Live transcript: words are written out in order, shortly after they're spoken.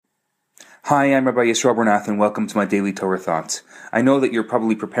Hi, I'm Rabbi Yisrael Bernath, and welcome to my Daily Torah Thoughts. I know that you're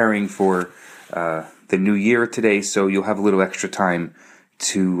probably preparing for the new year today, so you'll have a little extra time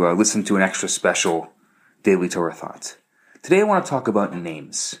to listen to an extra special Daily Torah Thought. Today I want to talk about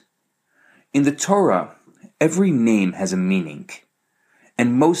names. In the Torah, every name has a meaning,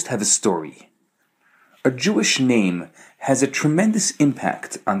 and most have a story. A Jewish name has a tremendous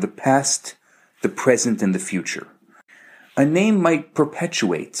impact on the past, the present, and the future. A name might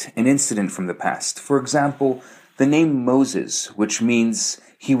perpetuate an incident from the past. For example, the name Moses, which means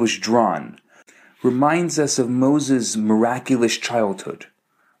he was drawn, reminds us of Moses' miraculous childhood,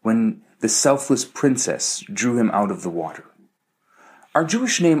 when the selfless princess drew him out of the water. Our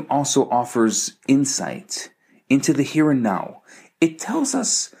Jewish name also offers insight into the here and now. It tells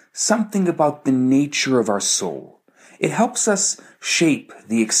us something about the nature of our soul. It helps us shape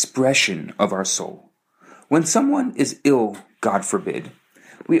the expression of our soul. When someone is ill, God forbid,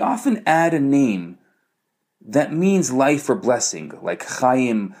 we often add a name that means life or blessing, like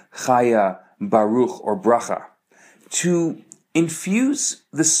Chaim, Chaya, Baruch, or Bracha, to infuse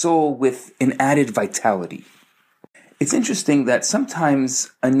the soul with an added vitality. It's interesting that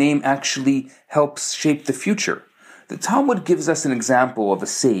sometimes a name actually helps shape the future. The Talmud gives us an example of a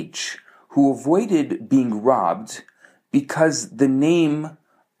sage who avoided being robbed because the name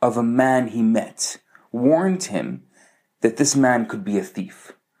of a man he met warned him that this man could be a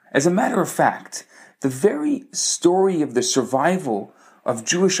thief. As a matter of fact, the very story of the survival of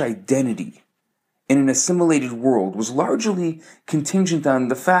Jewish identity in an assimilated world was largely contingent on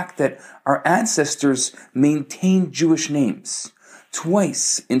the fact that our ancestors maintained Jewish names.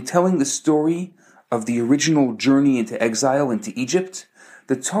 Twice, in telling the story of the original journey into exile into Egypt,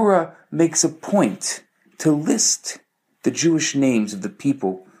 the Torah makes a point to list the Jewish names of the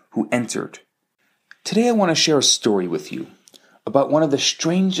people who entered. Today I want to share a story with you about one of the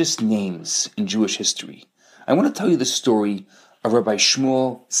strangest names in Jewish history. I want to tell you the story of Rabbi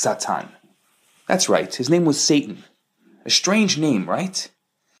Shmuel Satan. That's right, his name was Satan. A strange name, right?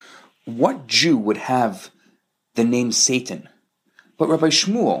 What Jew would have the name Satan? But Rabbi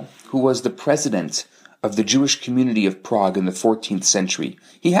Shmuel, who was the president of the Jewish community of Prague in the 14th century,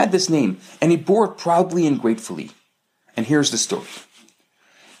 he had this name, and he bore it proudly and gratefully. And here's the story.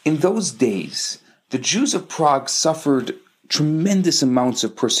 In those days, the Jews of Prague suffered tremendous amounts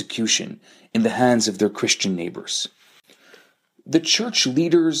of persecution in the hands of their Christian neighbors. The church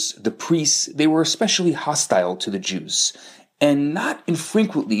leaders, the priests, they were especially hostile to the Jews, and not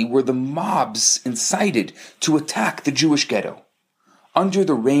infrequently were the mobs incited to attack the Jewish ghetto. Under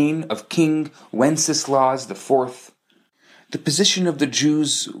the reign of King Wenceslas IV, the position of the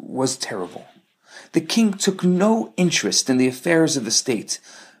Jews was terrible. The king took no interest in the affairs of the state,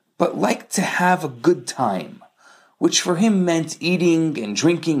 but liked to have a good time, which for him meant eating and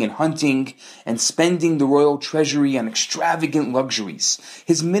drinking and hunting and spending the royal treasury on extravagant luxuries.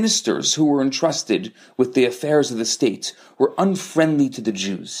 His ministers, who were entrusted with the affairs of the state, were unfriendly to the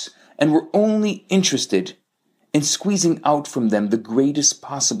Jews and were only interested in squeezing out from them the greatest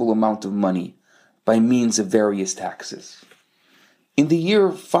possible amount of money by means of various taxes. In the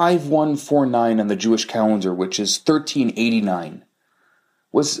year 5149 on the Jewish calendar, which is 1389,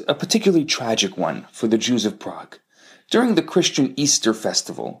 was a particularly tragic one for the Jews of Prague. During the Christian Easter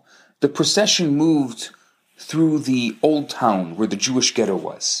festival, the procession moved through the old town where the Jewish ghetto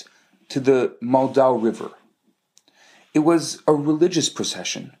was, to the Moldau River. It was a religious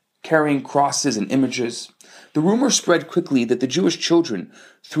procession, carrying crosses and images. The rumor spread quickly that the Jewish children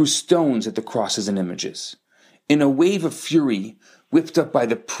threw stones at the crosses and images. In a wave of fury, whipped up by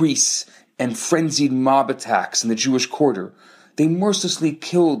the priests and frenzied mob attacks in the Jewish quarter, they mercilessly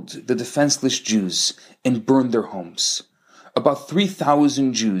killed the defenseless Jews and burned their homes. About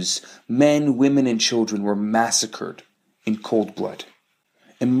 3,000 Jews, men, women, and children, were massacred in cold blood.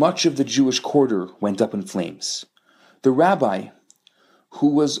 And much of the Jewish quarter went up in flames. The rabbi, who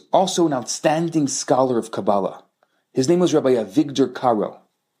was also an outstanding scholar of Kabbalah, his name was Rabbi Avigdor Karo,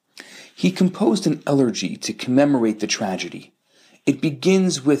 he composed an elegy to commemorate the tragedy. It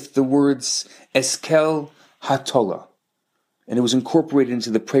begins with the words Eskel HaTolah, and it was incorporated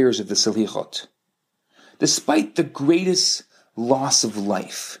into the prayers of the Selichot. Despite the greatest loss of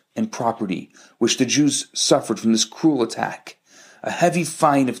life and property which the Jews suffered from this cruel attack, a heavy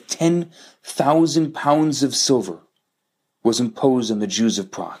fine of 10,000 pounds of silver was imposed on the Jews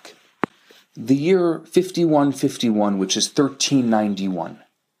of Prague. The year 5151, which is 1391,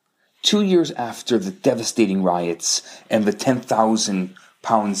 2 years after the devastating riots and the 10,000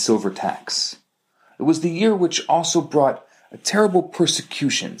 pound silver tax, it was the year which also brought terrible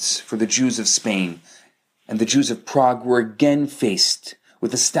persecutions for the Jews of Spain, and the Jews of Prague were again faced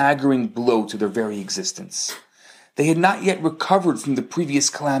with a staggering blow to their very existence. They had not yet recovered from the previous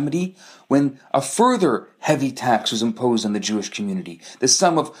calamity when a further heavy tax was imposed on the Jewish community, the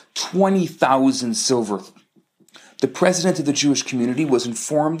sum of 20,000 silver. The president of the Jewish community was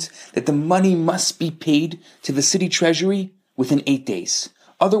informed that the money must be paid to the city treasury within 8 days.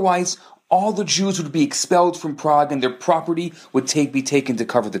 Otherwise, all the Jews would be expelled from Prague and their property would be taken to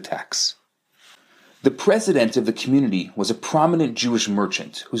cover the tax. The president of the community was a prominent Jewish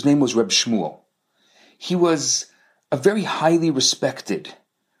merchant whose name was Reb Shmuel. He was a very highly respected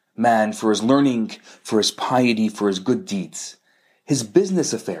man for his learning, for his piety, for his good deeds. His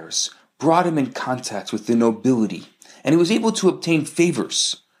business affairs brought him in contact with the nobility, and he was able to obtain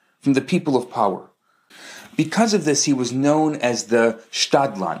favors from the people of power. Because of this, he was known as the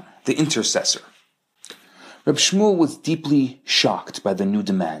Shtadlan, the intercessor. Reb Shmuel was deeply shocked by the new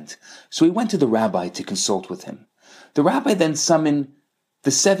demand, so he went to the rabbi to consult with him. The rabbi then summoned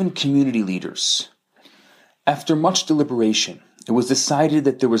the 7 community leaders. After much deliberation, it was decided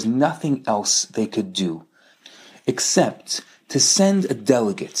that there was nothing else they could do except to send a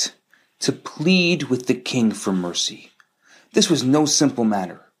delegate to plead with the king for mercy. This was no simple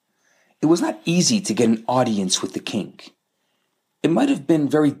matter. It was not easy to get an audience with the king. It might have been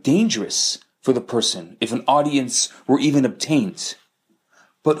very dangerous for the person if an audience were even obtained.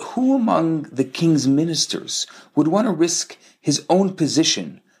 But who among the king's ministers would want to risk his own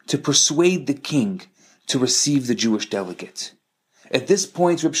position to persuade the king to receive the Jewish delegate? At this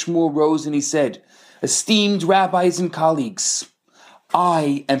point, Reb Shmuel rose and he said, "Esteemed rabbis and colleagues,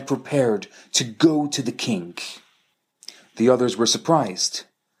 I am prepared to go to the king." The others were surprised.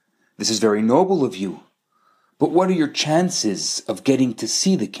 "This is very noble of you, but what are your chances of getting to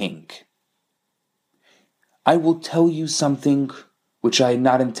see the king?" "I will tell you something which I had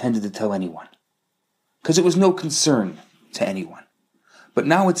not intended to tell anyone, because it was no concern to anyone. But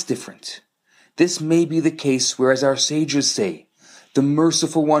now it's different. This may be the case where, as our sages say, the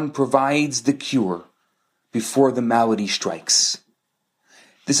merciful one provides the cure before the malady strikes.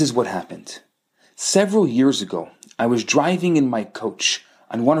 This is what happened. Several years ago, I was driving in my coach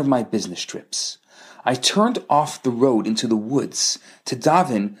on one of my business trips. I turned off the road into the woods to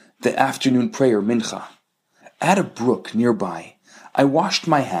daven the afternoon prayer mincha. At a brook nearby, I washed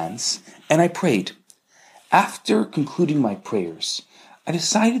my hands and I prayed. After concluding my prayers, I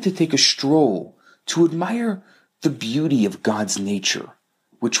decided to take a stroll to admire the beauty of God's nature,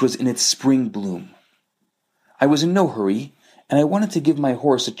 which was in its spring bloom. I was in no hurry, and I wanted to give my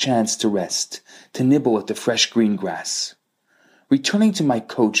horse a chance to rest, to nibble at the fresh green grass. Returning to my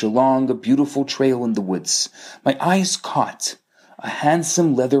coach along a beautiful trail in the woods, my eyes caught a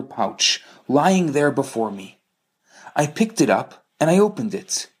handsome leather pouch lying there before me. I picked it up and I opened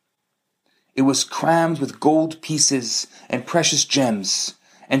it. It was crammed with gold pieces and precious gems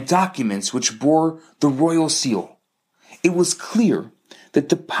and documents which bore the royal seal. It was clear that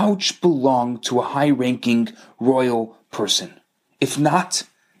the pouch belonged to a high-ranking royal person, if not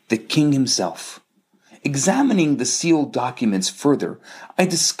the king himself. Examining the sealed documents further, I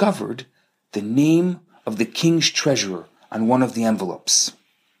discovered the name of the king's treasurer on one of the envelopes.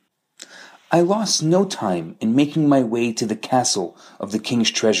 I lost no time in making my way to the castle of the king's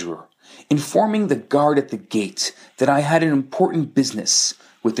treasurer, informing the guard at the gate that I had an important business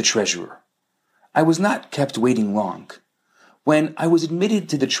with the treasurer. I was not kept waiting long. When I was admitted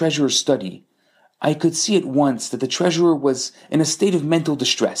to the treasurer's study, I could see at once that the treasurer was in a state of mental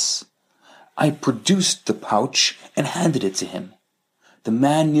distress. I produced the pouch and handed it to him. The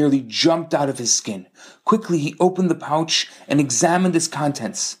man nearly jumped out of his skin. Quickly he opened the pouch and examined its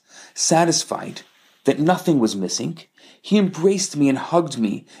contents. Satisfied that nothing was missing, he embraced me and hugged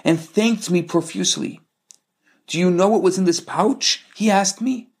me and thanked me profusely. "Do you know what was in this pouch?" he asked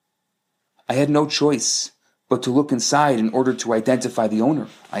me. I had no choice but to look inside in order to identify the owner,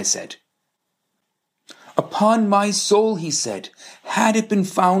 I said. "Upon my soul," he said, "had it been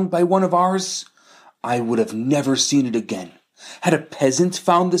found by one of ours, I would have never seen it again. Had a peasant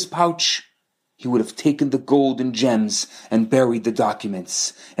found this pouch, he would have taken the gold and gems and buried the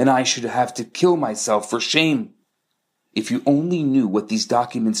documents, and I should have to kill myself for shame. If you only knew what these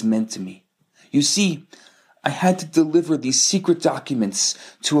documents meant to me. You see, I had to deliver these secret documents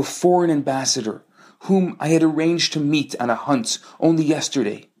to a foreign ambassador whom I had arranged to meet on a hunt only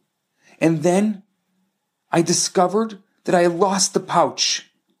yesterday. And then I discovered that I had lost the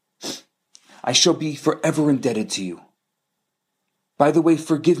pouch. I shall be forever indebted to you. By the way,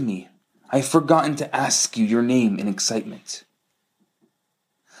 forgive me. I have forgotten to ask you your name in excitement."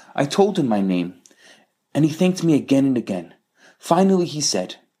 I told him my name, and he thanked me again and again. Finally he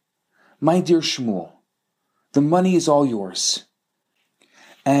said, "My dear Shmuel, the money is all yours.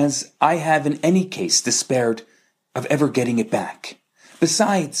 as I have in any case despaired of ever getting it back.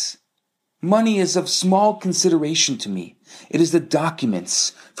 Besides, money is of small consideration to me. It is the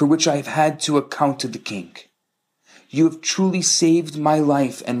documents for which I have had to account to the king. You have truly saved my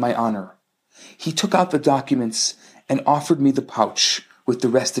life and my honor. He took out the documents and offered me the pouch with the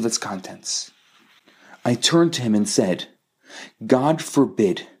rest of its contents. I turned to him and said, God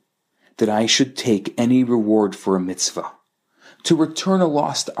forbid that I should take any reward for a mitzvah. To return a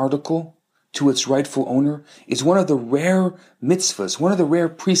lost article to its rightful owner is one of the rare mitzvahs, one of the rare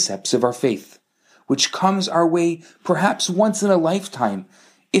precepts of our faith, which comes our way perhaps once in a lifetime,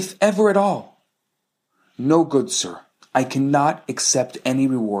 if ever at all. No, good sir, I cannot accept any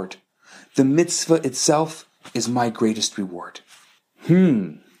reward. The mitzvah itself is my greatest reward.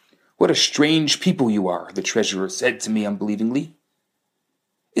 What a strange people you are, the treasurer said to me unbelievingly.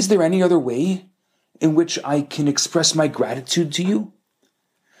 Is there any other way in which I can express my gratitude to you?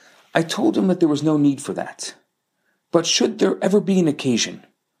 I told him that there was no need for that. But should there ever be an occasion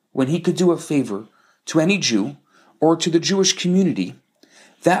when he could do a favor to any Jew or to the Jewish community,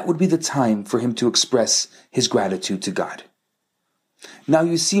 that would be the time for him to express his gratitude to God. Now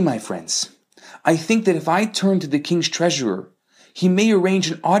you see, my friends, I think that if I turn to the king's treasurer, he may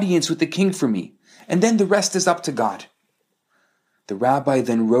arrange an audience with the king for me, and then the rest is up to God. The rabbi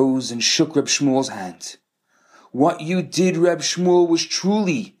then rose and shook Reb Shmuel's hand. What you did, Reb Shmuel, was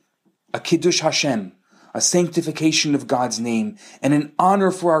truly a Kiddush Hashem, a sanctification of God's name, and an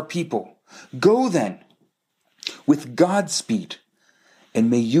honor for our people. Go then, with Godspeed, and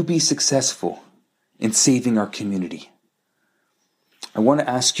may you be successful in saving our community. I want to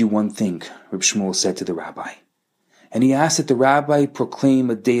ask you one thing, Reb Shmuel said to the rabbi. And he asked that the rabbi proclaim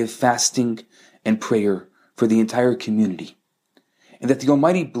a day of fasting and prayer for the entire community, and that the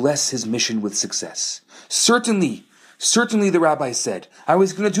Almighty bless his mission with success. Certainly, the rabbi said, I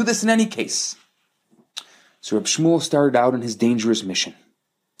was going to do this in any case. So Reb Shmuel started out on his dangerous mission.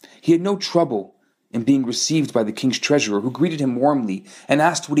 He had no trouble in being received by the king's treasurer, who greeted him warmly and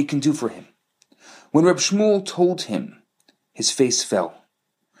asked what he can do for him. When Reb Shmuel told him, his face fell.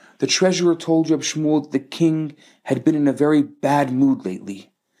 The treasurer told Reb Shmuel that the king had been in a very bad mood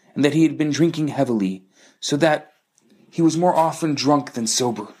lately, and that he had been drinking heavily, so that he was more often drunk than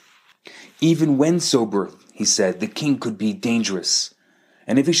sober. Even when sober, he said, the king could be dangerous,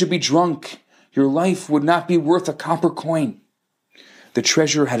 and if he should be drunk, your life would not be worth a copper coin. The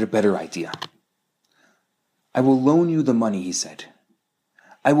treasurer had a better idea. I will loan you the money, he said.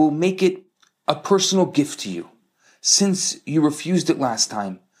 I will make it a personal gift to you. Since you refused it last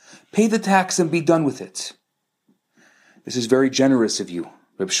time, pay the tax and be done with it. This is very generous of you,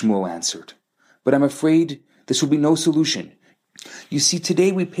 Reb Shmuel answered, but I'm afraid this will be no solution. You see,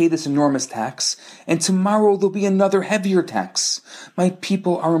 today we pay this enormous tax, and tomorrow there'll be another heavier tax. My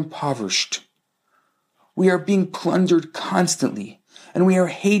people are impoverished. We are being plundered constantly, and we are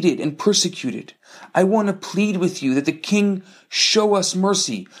hated and persecuted. I want to plead with you that the king show us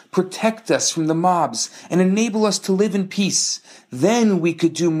mercy, protect us from the mobs, and enable us to live in peace. Then we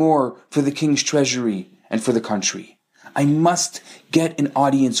could do more for the king's treasury and for the country. I must get an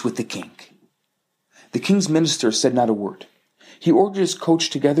audience with the king. The king's minister said not a word. He ordered his coach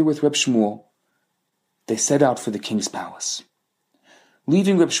together with Reb Shmuel. They set out for the king's palace.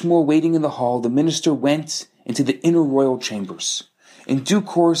 Leaving Reb Shmuel waiting in the hall, the minister went into the inner royal chambers. In due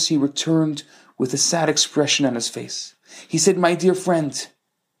course, he returned with a sad expression on his face. He said, My dear friend,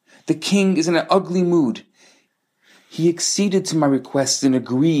 the king is in an ugly mood. He acceded to my request and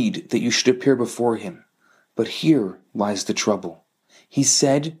agreed that you should appear before him. But here lies the trouble. He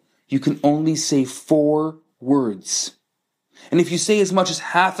said, you can only say 4 words. And if you say as much as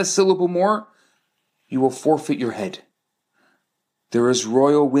half a syllable more, you will forfeit your head. There is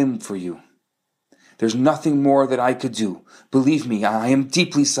royal whim for you. There's nothing more that I could do. Believe me, I am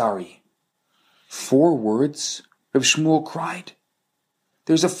deeply sorry. 4 words? Reb Shmuel cried.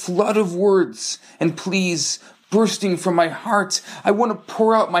 There's a flood of words, and please, bursting from my heart, I want to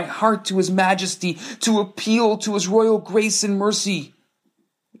pour out my heart to His Majesty, to appeal to His royal grace and mercy.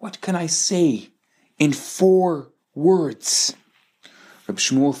 What can I say in 4 words? Reb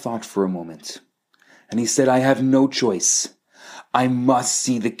Shmuel thought for a moment, and he said, I have no choice. I must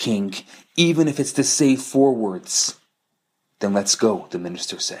see the king, even if it's to say 4 words. Then let's go, the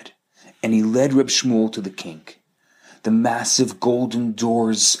minister said, and he led Reb Shmuel to the king. The massive golden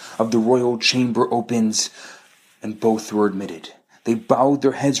doors of the royal chamber opened, and both were admitted. They bowed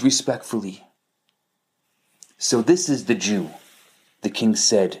their heads respectfully. So this is the Jew, the king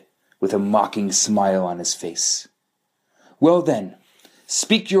said, with a mocking smile on his face. Well then,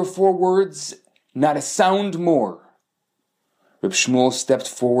 speak your 4 words, not a sound more. Reb Shmuel stepped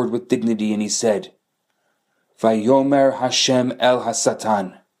forward with dignity and he said, Vayomer Hashem el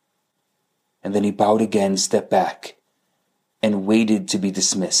Hasatan. And then he bowed again, stepped back, and waited to be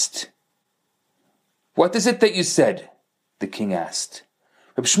dismissed. What is it that you said? The king asked.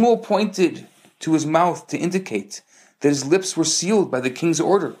 Reb Shmuel pointed to his mouth to indicate that his lips were sealed by the king's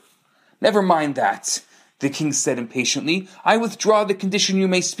order. Never mind that, the king said impatiently. I withdraw the condition you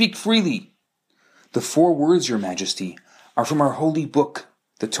may speak freely. The 4 words, Your Majesty, are from our holy book,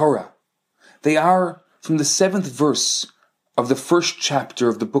 the Torah. They are from the 7th verse of the 1st chapter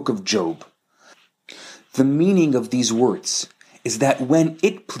of the book of Job. The meaning of these words is that when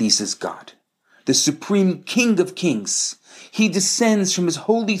it pleases God, the supreme King of Kings, he descends from his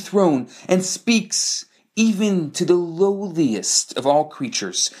holy throne and speaks even to the lowliest of all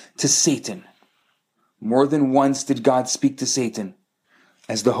creatures, to Satan. More than once did God speak to Satan,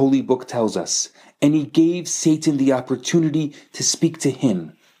 as the holy book tells us, and he gave Satan the opportunity to speak to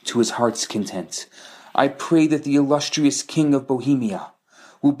him to his heart's content. I pray that the illustrious King of Bohemia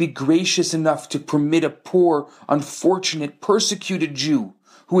will be gracious enough to permit a poor, unfortunate, persecuted Jew,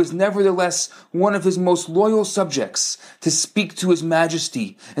 who is nevertheless one of his most loyal subjects, to speak to His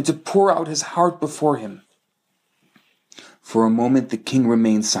Majesty and to pour out his heart before him. For a moment the king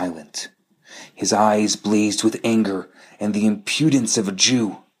remained silent. His eyes blazed with anger and the impudence of a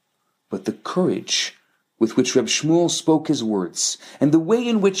Jew. But the courage with which Reb Shmuel spoke his words, and the way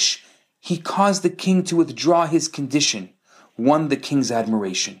in which he caused the king to withdraw his condition, won the king's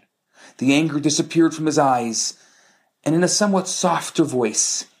admiration. The anger disappeared from his eyes, and in a somewhat softer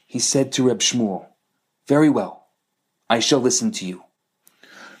voice, he said to Reb Shmuel, Very well, I shall listen to you.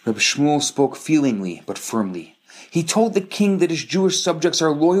 Reb Shmuel spoke feelingly but firmly. He told the king that his Jewish subjects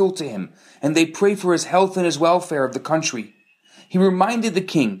are loyal to him, and they pray for his health and his welfare of the country. He reminded the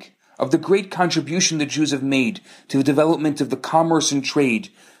king of the great contribution the Jews have made to the development of the commerce and trade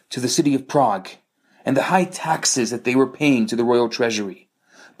to the city of Prague, and the high taxes that they were paying to the royal treasury.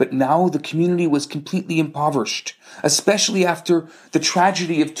 But now the community was completely impoverished, especially after the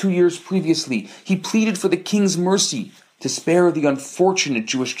tragedy of 2 years previously. He pleaded for the king's mercy to spare the unfortunate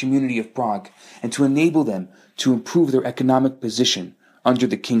Jewish community of Prague and to enable them to improve their economic position under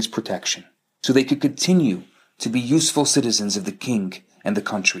the king's protection, so they could continue to be useful citizens of the king and the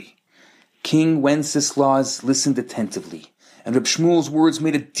country. King Wenceslas listened attentively, and Reb Shmuel's words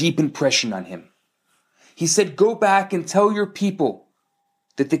made a deep impression on him. He said, Go back and tell your people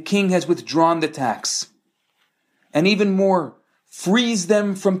that the king has withdrawn the tax. And even more, freeze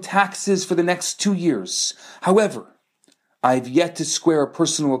them from taxes for the next 2 years. However, I have yet to square a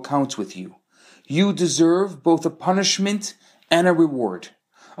personal account with you. You deserve both a punishment and a reward.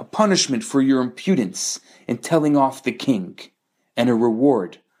 A punishment for your impudence in telling off the king, and a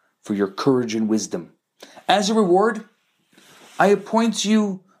reward for your courage and wisdom. As a reward, I appoint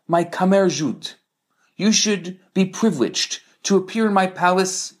you my Kamer Jud. You should be privileged to appear in my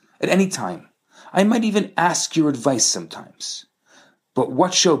palace at any time. I might even ask your advice sometimes. But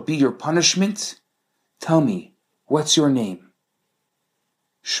what shall be your punishment? Tell me, what's your name?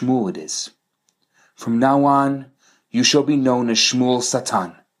 Shmuel it is. From now on, you shall be known as Shmuel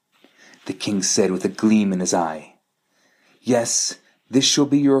Satan, the king said with a gleam in his eye. Yes, this shall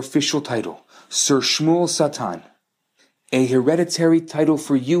be your official title, Sir Shmuel Satan, a hereditary title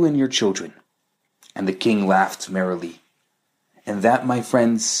for you and your children. And the king laughed merrily. And that, my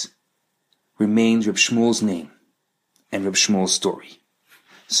friends, remains Reb Shmuel's name and Reb Shmuel's story.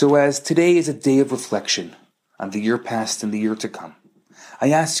 So as today is a day of reflection on the year past and the year to come, I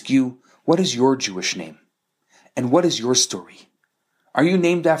ask you, what is your Jewish name? And what is your story? Are you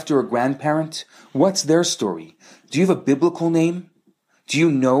named after a grandparent? What's their story? Do you have a biblical name? Do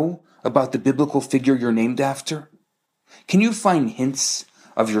you know about the biblical figure you're named after? Can you find hints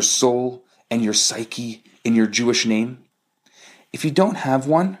of your soul and your psyche in your Jewish name? If you don't have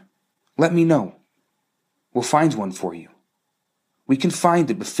one, let me know. We'll find one for you. We can find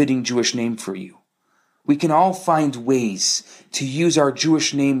a befitting Jewish name for you. We can all find ways to use our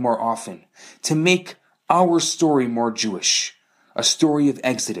Jewish name more often, to make our story more Jewish, a story of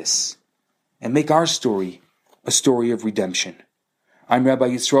Exodus, and make our story a story of redemption. I'm Rabbi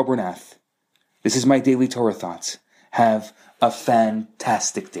Yisroel Bernath. This is my Daily Torah Thoughts. Have a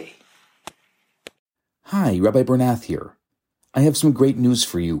fantastic day. Hi, Rabbi Bernath here. I have some great news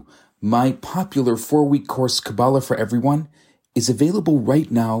for you. My popular 4-week course, Kabbalah for Everyone, is available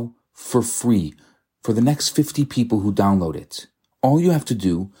right now for free for the next 50 people who download it. All you have to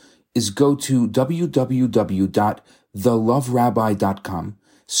do is go to www.theloverabbi.com,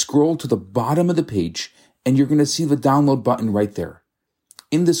 scroll to the bottom of the page, and you're going to see the download button right there.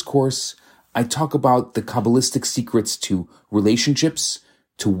 In this course, I talk about the Kabbalistic secrets to relationships,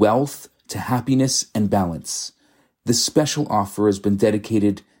 to wealth, to happiness, and balance. This special offer has been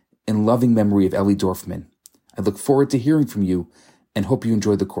dedicated in loving memory of Ellie Dorfman. I look forward to hearing from you and hope you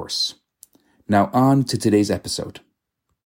enjoy the course. Now on to today's episode.